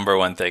is the number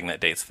one thing that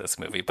dates this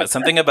movie, but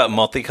something about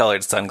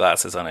multicolored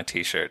sunglasses on a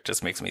t-shirt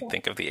just makes me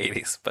think of the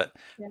 80s, but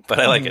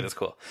I like it. It's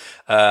cool.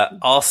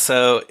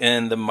 Also,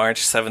 in the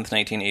March 7th,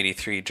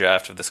 1983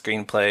 draft of the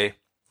screenplay,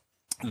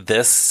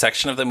 this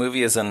section of the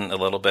movie is in a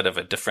little bit of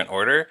a different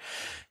order.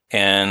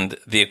 And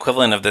the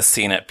equivalent of this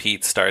scene at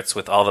Pete starts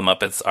with all the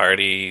Muppets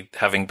already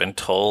having been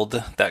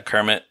told that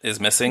Kermit is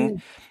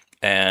missing.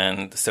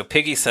 And so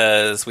Piggy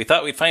says, "We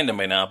thought we'd find him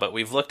by now, but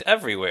we've looked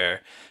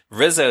everywhere."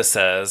 Rizzo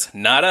says,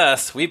 "Not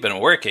us. We've been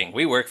working.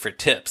 We work for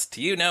tips.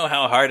 Do you know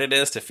how hard it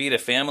is to feed a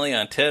family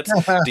on tips?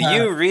 Do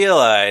you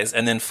realize?"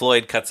 And then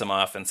Floyd cuts him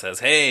off and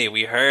says, "Hey,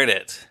 we heard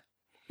it."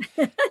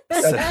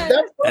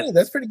 That's funny.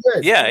 That's pretty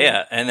good.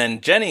 Yeah. And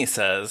then Jenny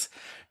says,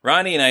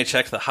 "Ronnie and I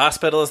checked the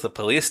hospitals, the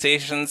police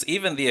stations,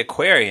 even the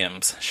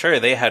aquariums. Sure,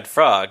 they had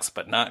frogs,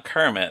 but not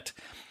Kermit."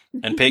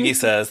 And Piggy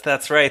says,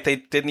 "That's right, they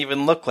didn't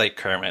even look like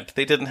Kermit.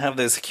 They didn't have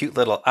those cute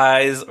little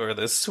eyes or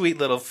those sweet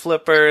little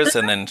flippers."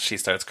 And then she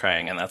starts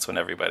crying, and that's when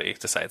everybody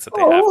decides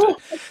that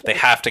they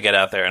have to get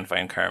out there and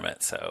find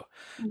Kermit. So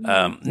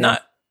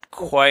not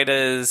quite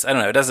as, I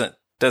don't know, it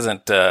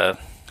doesn't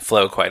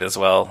flow quite as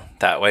well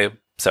that way.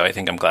 So I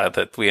think I'm glad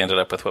that we ended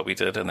up with what we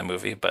did in the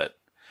movie, but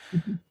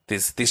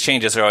these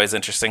changes are always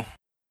interesting.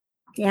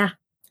 Yeah.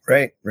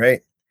 Right.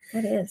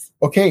 It is.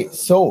 Okay,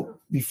 so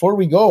before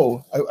we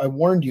go, I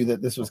warned you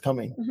that this was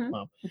coming.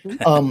 Mom.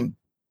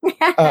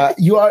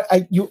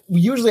 We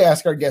usually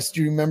ask our guests,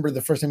 "Do you remember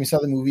the first time you saw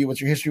the movie? What's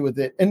your history with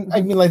it?" And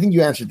I mean, I think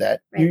you answered that.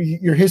 Right.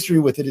 Your history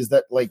with it is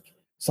that like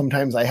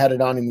sometimes I had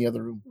it on in the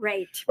other room,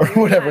 Right. or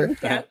whatever.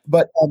 Yeah.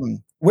 But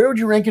where would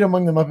you rank it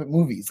among the Muppet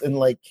movies? And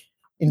like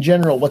in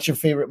general, what's your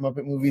favorite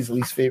Muppet movies?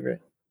 Least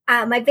favorite?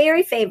 My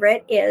very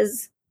favorite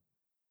is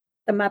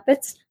The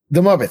Muppets.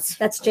 The Muppets.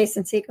 That's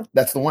Jason Segel.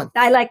 That's the one.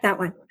 I like that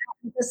one.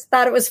 I just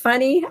thought it was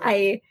funny.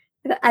 I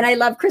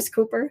love Chris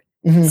Cooper.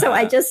 Mhm. So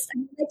I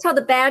tell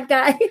the bad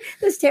guy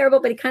was terrible,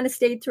 but he kind of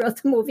stayed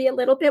throughout the movie a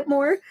little bit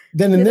more.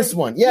 Then in this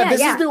one, this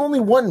Yeah. is the only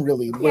one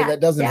really where that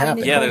doesn't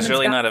happen. Yeah, there's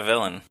really not a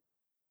villain.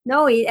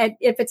 No, if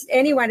it's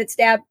anyone, it's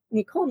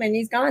Dabney Coleman.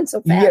 He's gone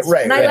so fast. Yeah,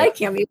 right, and I like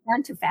him. He's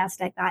gone too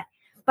fast, I thought.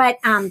 But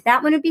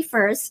that one would be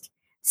first.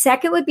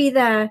 Second would be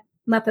the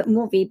Muppet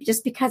movie,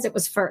 just because it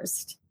was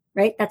first.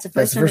 Right? That's the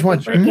first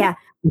one. Mm-hmm. Yeah.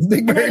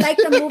 Big And I Bird. like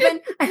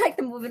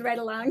the moving right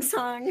along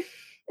song.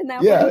 In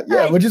that Yeah,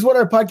 one. which is what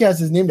our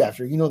podcast is named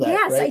after. You know that,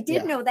 Yes, right? I did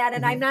Yeah. know that,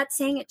 and I'm not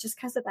saying it just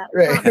because of that.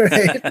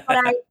 Right. But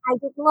I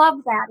did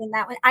love that in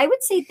that one. I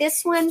would say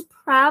this one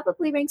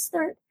probably ranks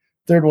third.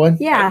 Third one.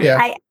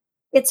 Yeah.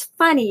 It's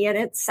funny, and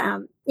it's I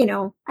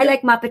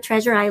like Muppet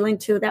Treasure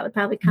Island too. That would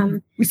probably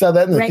come We saw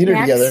that in the right theater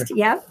next.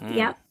 together.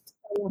 Yep.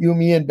 You,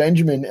 me, and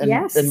Benjamin, and,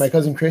 Yes. and my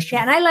cousin Christian.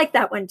 Yeah, and I like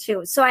that one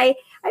too. So I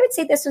would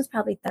say this one's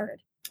probably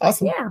third.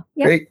 Awesome. Yeah.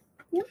 Great.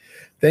 Yep.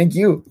 Thank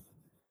you.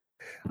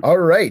 All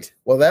right.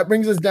 Well, that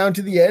brings us down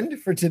to the end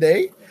for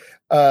today.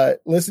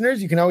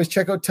 Listeners, you can always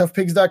check out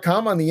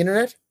toughpigs.com on the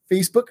internet,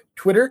 Facebook,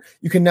 Twitter.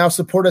 You can now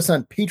support us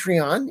on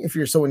Patreon if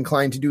you're so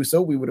inclined to do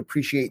so. We would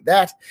appreciate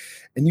that.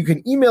 And you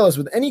can email us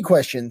with any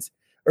questions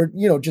or,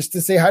 just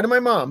to say hi to my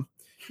mom.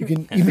 You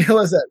can email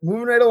us at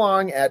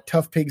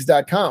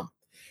movingrightalong@toughpigs.com.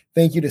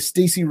 Thank you to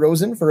Stacy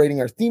Rosen for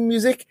writing our theme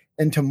music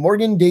and to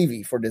Morgan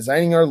Davey for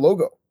designing our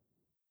logo.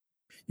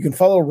 You can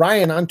follow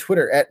Ryan on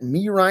Twitter at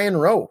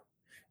 @MeRyanRowe.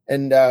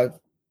 And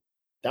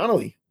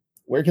Donnelly,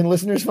 where can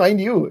listeners find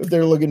you if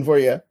they're looking for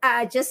you?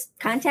 Just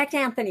contact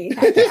Anthony,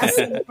 I guess,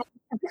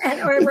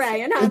 or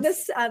Ryan on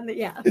this.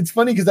 It's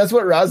funny because that's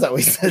what Roz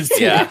always says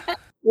too,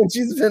 when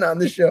she's been on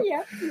the show.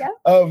 Yeah.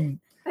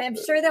 I'm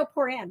sure they'll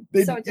pour in.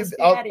 So just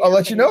I'll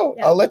let you know.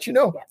 Yeah. I'll let you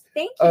know. Yeah.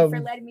 Thank you for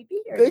letting me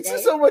be here. Thanks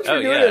today. so much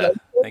for doing it. I'm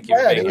so Thank you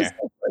for glad. being It was here.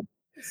 so fun.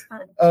 It's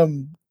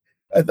fun.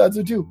 I thought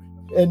so too.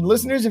 And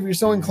listeners, if you're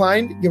so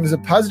inclined, give us a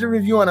positive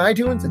review on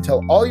iTunes and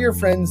tell all your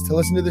friends to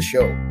listen to the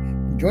show.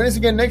 And join us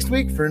again next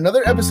week for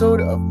another episode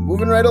of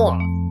Moving Right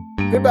Along.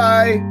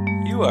 Goodbye.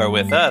 You are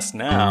with us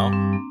now.